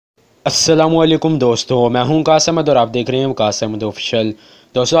अस्सलामुअलैकुम दोस्तों, मैं हूं कासिम और आप देख रहे हैं कासिम ऑफिशियल।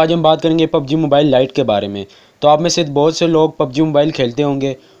 दोस्तों, आज हम बात करेंगे पबजी मोबाइल लाइट के बारे में। तो आप में से बहुत से लोग पबजी मोबाइल खेलते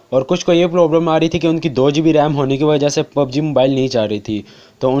होंगे और कुछ को ये प्रॉब्लम आ रही थी कि उनकी 2 GB रैम होने की वजह से पबजी मोबाइल नहीं चल रही थी।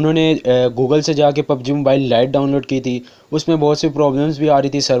 तो उन्होंने गूगल से जाके पबजी मोबाइल लाइट डाउनलोड की थी। उसमें बहुत सी प्रॉब्लम्स भी आ रही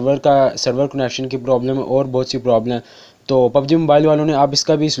थी, सर्वर कनेक्शन की प्रॉब्लम और बहुत सी प्रॉब्लम। तो पबजी मोबाइल वालों ने अब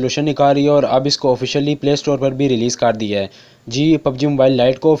इसका भी सलूशन निकाल लिया और अब इसको ऑफिशियली प्ले स्टोर पर भी रिलीज़ कर दिया है। जी, पबजी मोबाइल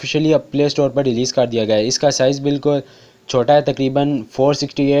लाइट को ऑफिशियली अब प्ले स्टोर पर रिलीज़ कर दिया गया है। इसका साइज़ बिल्कुल छोटा है, तकरीबन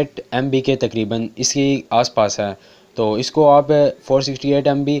 468 MB के तकरीबन इसके आसपास है। तो इसको आप 468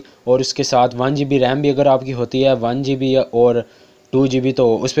 MB और उसके साथ 1 GB रैम भी अगर आपकी होती है, 1 GB और 2 GB,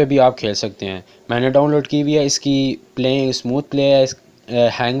 तो उस पर भी आप खेल सकते हैं। मैंने डाउनलोड की हुई है। इसकी प्ले स्मूथ प्ले है,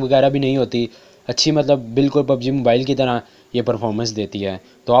 हैंग वगैरह भी नहीं होती। अच्छी, मतलब बिल्कुल पबजी मोबाइल की तरह ये परफॉर्मेंस देती है।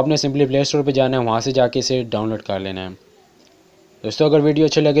 तो आपने सिंपली प्ले स्टोर पर जाना है, वहाँ से जाके इसे डाउनलोड कर लेना है। दोस्तों, अगर वीडियो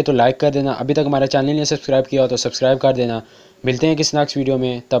अच्छी लगे तो लाइक कर देना। अभी तक हमारा चैनल ने सब्सक्राइब किया हो तो सब्सक्राइब कर देना। मिलते हैं किसी नेक्स्ट वीडियो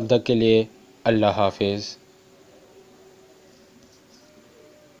में, तब तक के लिए अल्लाह हाफिज़।